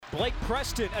Blake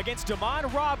Preston against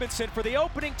Damon Robinson for the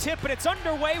opening tip, and it's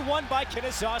underway, won by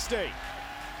Kennesaw State.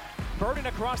 Burden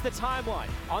across the timeline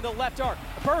on the left arc.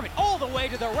 Burden all the way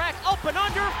to the rack, up and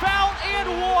under, foul, and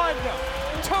one.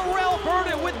 Terrell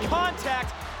Burden with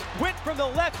contact, went from the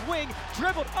left wing,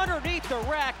 dribbled underneath the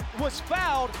rack, was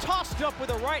fouled, tossed up with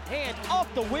the right hand off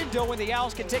the window, and the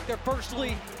Owls can take their first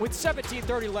lead with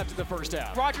 17:30 left in the first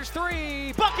half. Rogers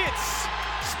three, buckets!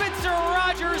 Spencer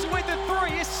Rogers with the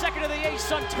three, his second of the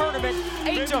ASUN tournament,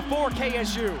 8-4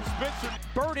 KSU.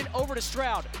 Burden over to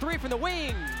Stroud, three from the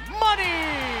wing,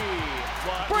 money!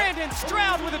 Brandon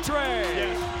Stroud with a tray.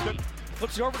 Yes.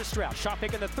 Flips it over to Stroud, shot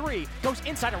fake on the three, goes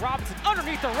inside to Robinson,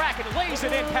 underneath the rack, and lays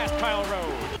it in past Kyle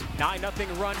Rowe.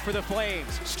 9-0 run for the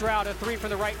Flames. Stroud a three from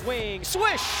the right wing,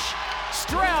 swish!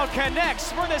 Stroud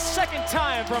connects for the second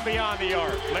time from beyond the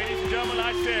arc. Ladies and gentlemen,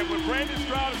 I said when Brandon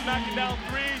Stroud is knocking down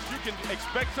threes, you can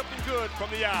expect something good from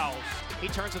the Owls. He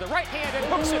turns to the right hand and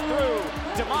hooks it through.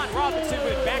 Damon Robinson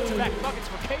with back-to-back buckets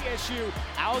for KSU.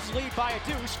 Owls lead by a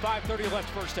deuce, 5:30 left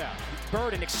first half.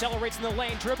 Burden accelerates in the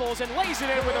lane, dribbles, and lays it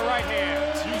in with the right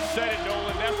hand. You said it,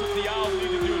 Nolan. That's what the Owls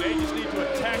need to do. They just need to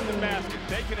attack the basket.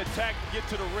 They can attack and get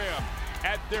to the rim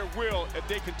at their will if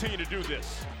they continue to do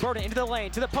this. Burden into the lane,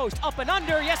 to the post, up and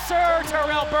under. Yes, sir.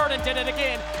 Terrell Burden did it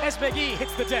again as McGee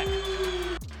hits the deck.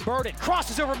 Burden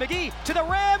crosses over McGee to the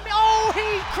rim. Oh,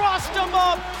 he crossed him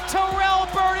up. Terrell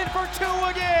Burden for two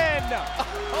again.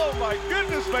 Oh my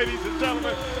goodness, ladies and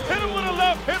gentlemen. Hit him with a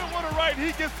left, hit him with a right.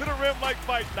 He gets to the rim like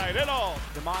fight night at all.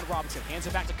 Damon Robinson hands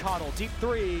it back to Cottle. Deep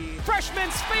three.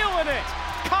 Freshman's feeling it.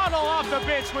 Cottle off the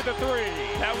bench with a three.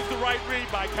 That was the right read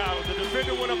by Cottle. The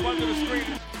defender went up under the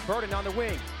screen. Burden on the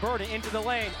wing. Burden into the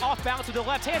lane. Off bounce with the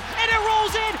left hand. And it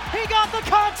rolls in. He got the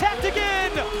contact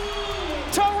again.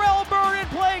 Terrell Burden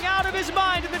playing out of his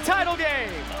mind in the title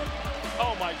game.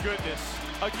 Oh my goodness.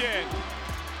 Again,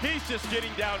 he's just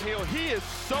getting downhill. He is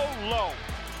so low.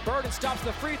 Burden stops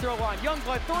the free throw line.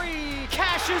 Youngblood three,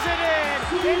 cashes it in.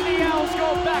 And the Owls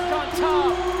go back on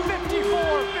top,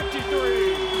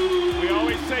 54-53. We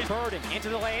always say Burden into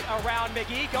the lane, around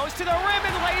McGee, goes to the rim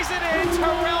and lays it in.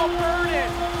 Terrell Burden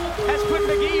has put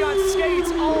McGee on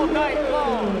skates all night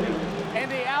long. And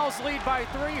the Owls lead by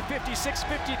three,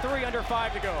 56-53, under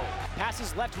 5 to go.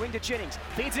 Passes left wing to Jennings,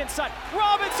 feeds inside.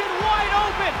 Robinson wide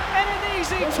open, and an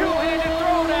easy two-handed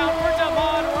throwdown for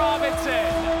Damon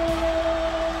Robinson.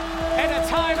 And a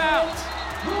timeout.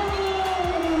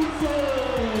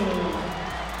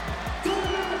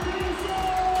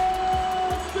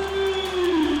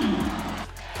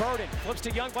 Burden flips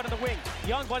to Youngblood in the wing.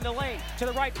 Youngblood in the lane, to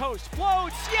the right post,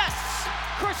 floats, yes!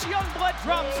 Chris Youngblood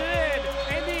drops it in,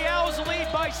 and the Owls lead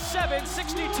by 7,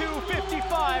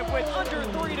 62-55 with under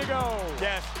 3 to go.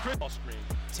 yes, Chris.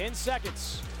 10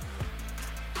 seconds.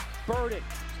 Burden,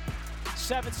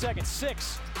 7 seconds,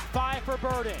 6, 5 for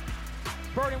Burden.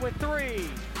 Burden with 3,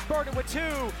 Burden with 2,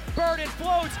 Burden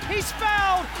floats, he's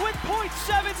fouled with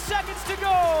 0.7 seconds to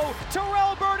go.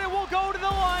 Terrell Burden will go to the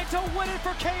line to win it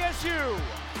for KSU.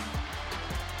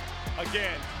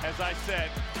 Again, as I said,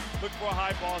 look for a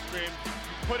high ball screen.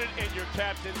 Put it in your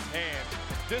captain's hand.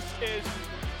 This is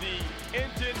the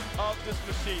engine of this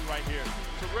machine right here.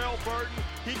 Terrell Burden,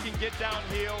 he can get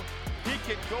downhill. He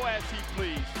can go as he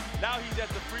please. Now he's at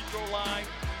the free throw line.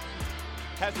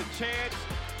 Has a chance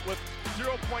with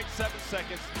 0.7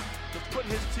 seconds to put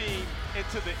his team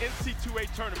into the NC2A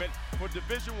tournament for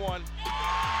Division I.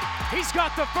 He's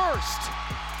got the first.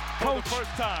 For Coach, the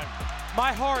first time.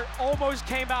 my heart almost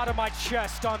came out of my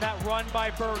chest on that run by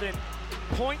Burden.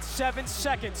 0.7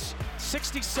 seconds,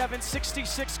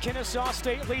 67-66, Kennesaw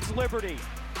State leads Liberty.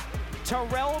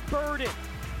 Terrell Burden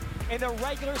in the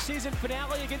regular season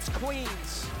finale against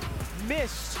Queens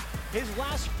missed his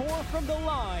last 4 from the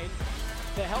line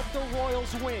to help the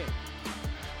Royals win.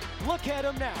 Look at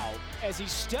him now as he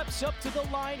steps up to the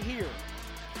line here.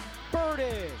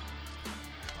 Burden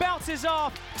bounces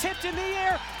off, tipped in the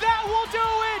air, that will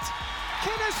do it!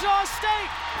 Kennesaw State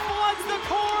floods the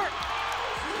court!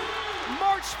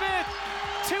 March 5th,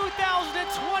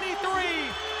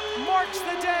 2023 marks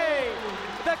the day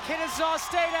the Kennesaw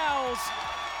State Owls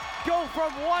go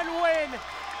from 1 win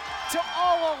to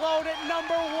all alone at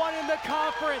number 1 in the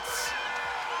conference.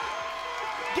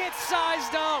 Get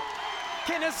sized up.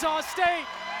 Kennesaw State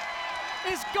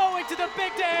is going to the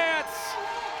big dance.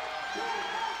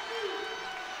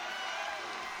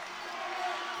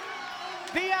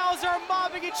 The Owls are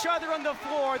mobbing each other on the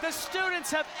floor. The students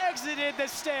have exited the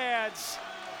stands.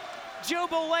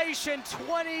 Jubilation,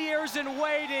 20 years in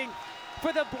waiting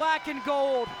for the black and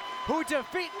gold, who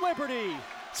defeat Liberty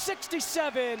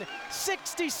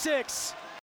 67-66